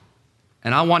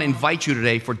 And I want to invite you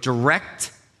today for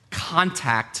direct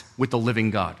contact with the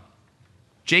living God.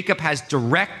 Jacob has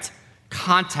direct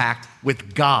contact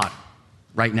with God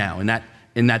right now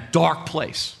in that dark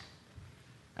place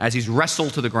as he's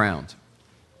wrestled to the ground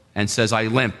and says, I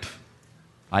limp,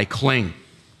 I cling.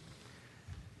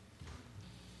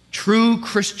 True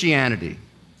Christianity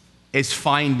is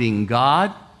finding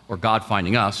God, or God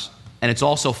finding us, and it's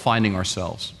also finding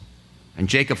ourselves. And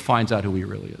Jacob finds out who he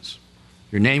really is.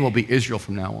 Your name will be Israel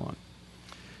from now on.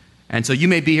 And so you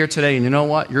may be here today, and you know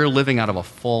what? You're living out of a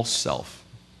false self,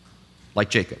 like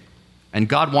Jacob. And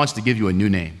God wants to give you a new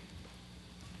name.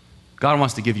 God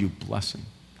wants to give you blessing.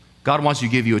 God wants to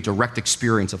give you a direct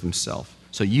experience of himself.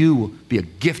 So you will be a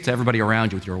gift to everybody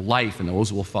around you with your life and those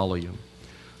who will follow you.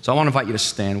 So I want to invite you to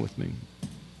stand with me.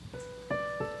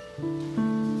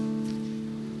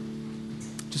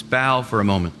 Just bow for a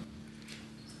moment.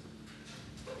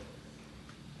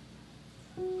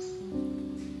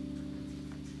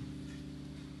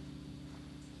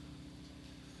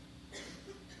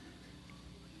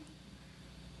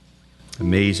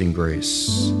 Amazing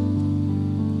grace.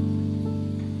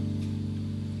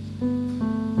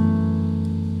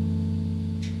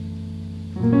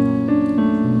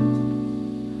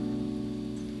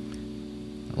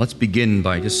 Let's begin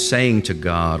by just saying to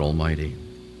God Almighty,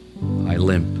 I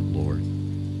limp, Lord.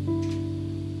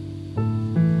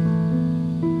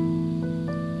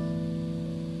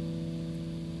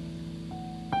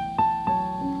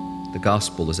 The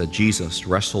gospel is that Jesus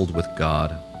wrestled with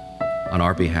God on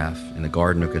our behalf in the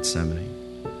Garden of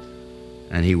Gethsemane.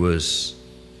 And he was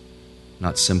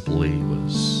not simply,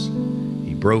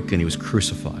 he broke and he was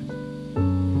crucified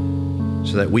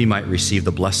so that we might receive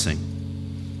the blessing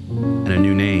and a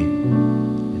new name,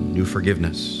 and new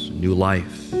forgiveness, new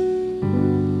life.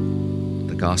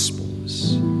 The gospel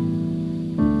is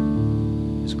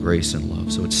grace and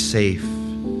love. So it's safe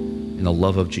in the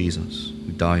love of Jesus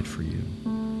who died for you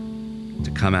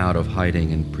to come out of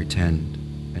hiding and pretend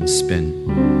and spin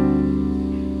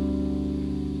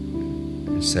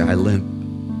and say, I limp.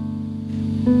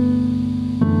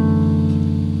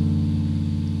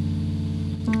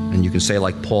 And you can say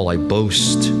like Paul, I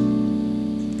boast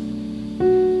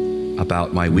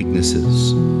about my weaknesses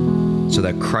so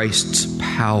that Christ's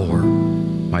power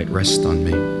might rest on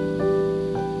me.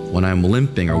 When I'm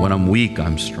limping or when I'm weak,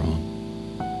 I'm strong.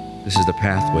 This is the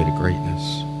pathway to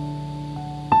greatness.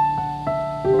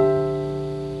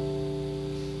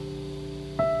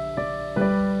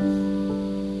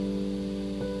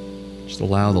 Just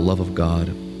allow the love of God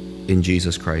in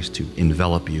Jesus Christ to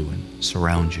envelop you and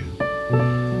surround you.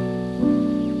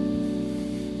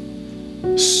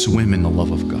 Swim in the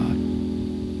love of God.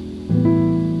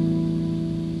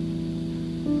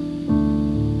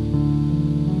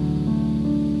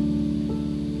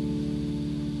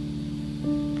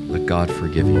 Let God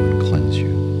forgive you and cleanse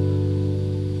you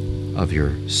of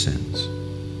your sins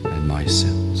and my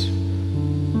sins.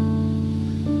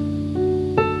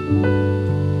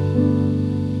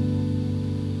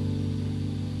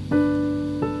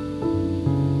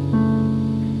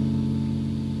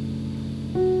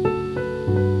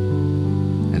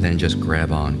 And then just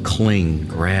grab on,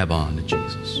 grab on to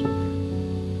Jesus.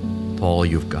 up all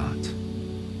you've got.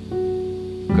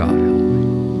 God, help me.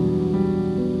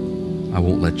 I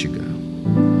won't let you go.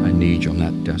 I need you. I'm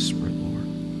that desperate, Lord.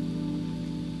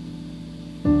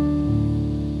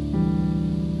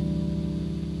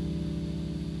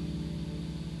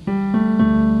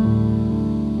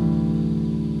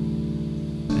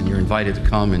 And you're invited to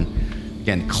come and,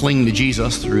 again, cling to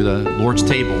Jesus through the Lord's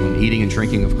table and eating and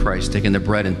drinking of Christ, taking the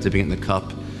bread and dipping it in the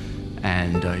cup.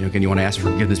 And again, you want to ask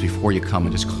forgiveness before you come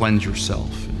and just cleanse yourself.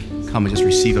 Come and just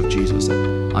receive of Jesus.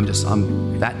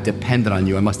 I'm that dependent on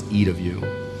you. I must eat of you.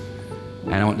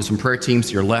 And I want there's some prayer teams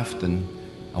to your left, and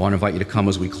I want to invite you to come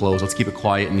as we close. Let's keep it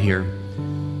quiet in here.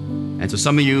 And so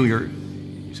some of you,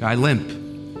 you say, I limp.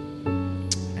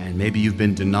 And maybe you've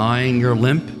been denying your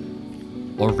limp,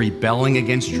 or rebelling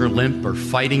against your limp, or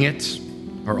fighting it,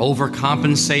 or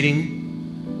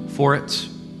overcompensating for it.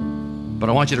 But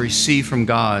I want you to receive from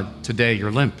God today your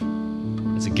limp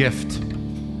as a gift,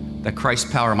 that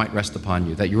Christ's power might rest upon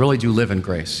you, that you really do live in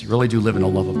grace. You really do live in the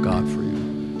love of God for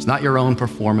you. It's not your own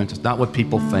performance. It's not what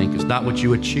people think. It's not what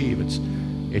you achieve.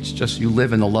 It's just you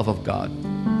live in the love of God,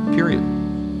 period.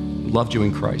 He loved you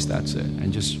in Christ, that's it.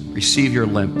 And just receive your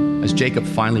limp as Jacob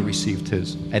finally received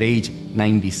his at age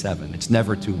 97. It's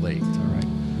never too late, all right?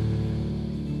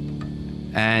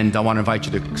 And I want to invite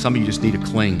you to, some of you just need to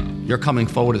cling. You're coming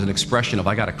forward as an expression of,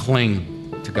 I got to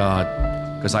cling to God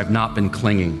because I've not been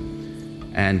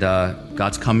clinging. And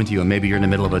God's coming to you, and maybe you're in the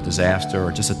middle of a disaster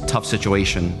or just a tough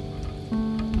situation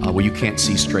where you can't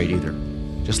see straight either,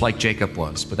 just like Jacob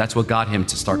was. But that's what got him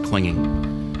to start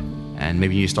clinging. And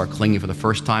maybe you start clinging for the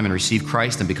first time and receive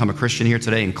Christ and become a Christian here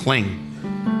today and cling.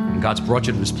 And God's brought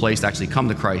you to this place to actually come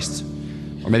to Christ.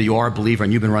 Or maybe you are a believer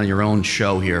and you've been running your own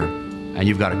show here, and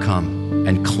you've got to come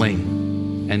and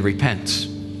cling and repent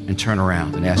and turn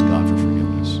around and ask God for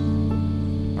forgiveness.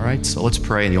 All right, so let's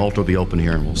pray, and the altar will be open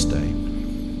here, and we'll stay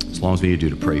as long as we need to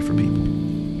do to pray for people.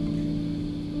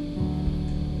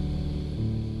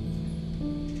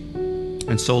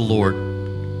 And so, Lord,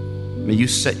 may you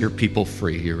set your people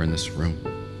free here in this room.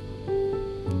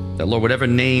 That, Lord, whatever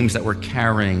names that we're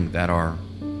carrying that are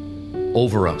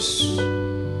over us,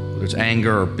 whether it's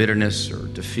anger or bitterness or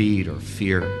defeat or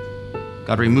fear,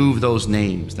 God, remove those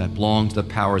names that belong to the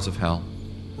powers of hell.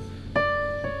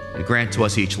 And grant to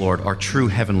us each, Lord, our true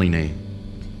heavenly name,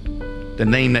 the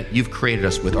name that you've created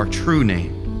us with, our true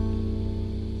name.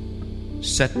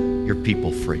 Set your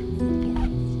people free, Lord.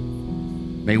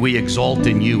 May we exalt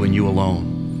in you and you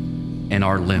alone, and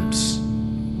our limps,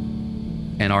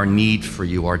 and our need for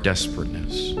you, our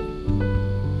desperateness.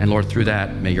 And Lord, through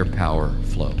that, may your power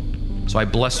flow. So I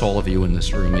bless all of you in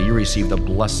this room. May you receive the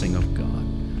blessing of God,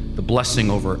 the blessing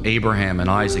over Abraham and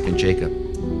Isaac and Jacob.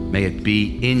 May it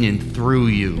be in and through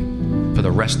you for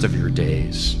the rest of your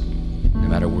days, no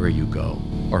matter where you go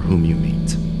or whom you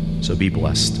meet. So be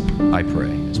blessed, I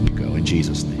pray, as we go. In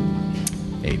Jesus' name,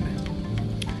 amen.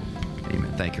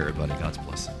 Amen. Thank you, everybody. God's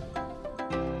blessing.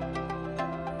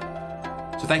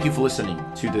 So thank you for listening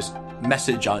to this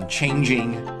message on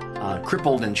changing,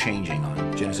 crippled and changing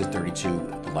on Genesis 32,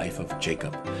 the life of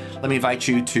Jacob. Let me invite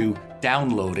you to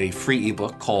download a free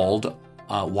ebook called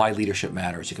Why Leadership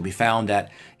Matters. It can be found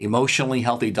at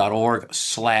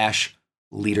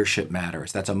emotionallyhealthy.org/leadership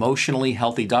matters. That's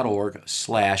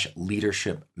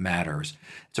emotionallyhealthy.org/leadership matters.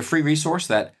 It's a free resource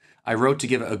that I wrote to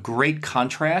give a great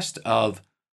contrast of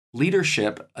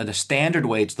leadership in a standard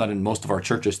way it's done in most of our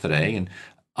churches today, and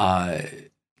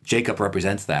Jacob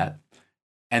represents that,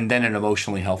 and then an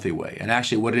emotionally healthy way. And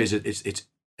actually what it is, it's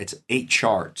 8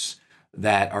 charts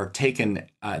that are taken,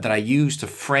 that I used to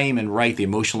frame and write the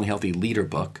Emotionally Healthy Leader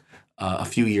book a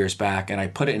few years back, and I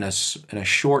put it in a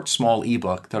short, small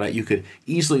ebook that you could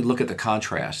easily look at the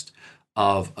contrast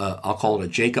of, I'll call it a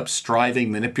Jacob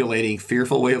striving, manipulating,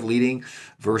 fearful way of leading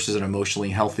versus an emotionally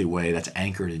healthy way that's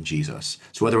anchored in Jesus.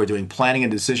 So whether we're doing planning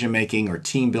and decision-making or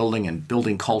team building and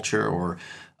building culture or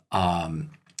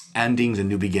endings and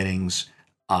new beginnings,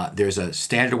 there's a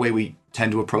standard way we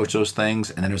tend to approach those things,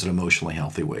 and then there's an emotionally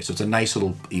healthy way. So it's a nice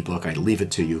little ebook. I leave it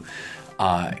to you.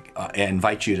 I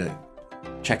invite you to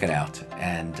check it out.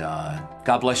 And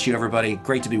God bless you, everybody.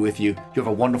 Great to be with you. You have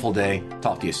a wonderful day.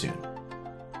 Talk to you soon.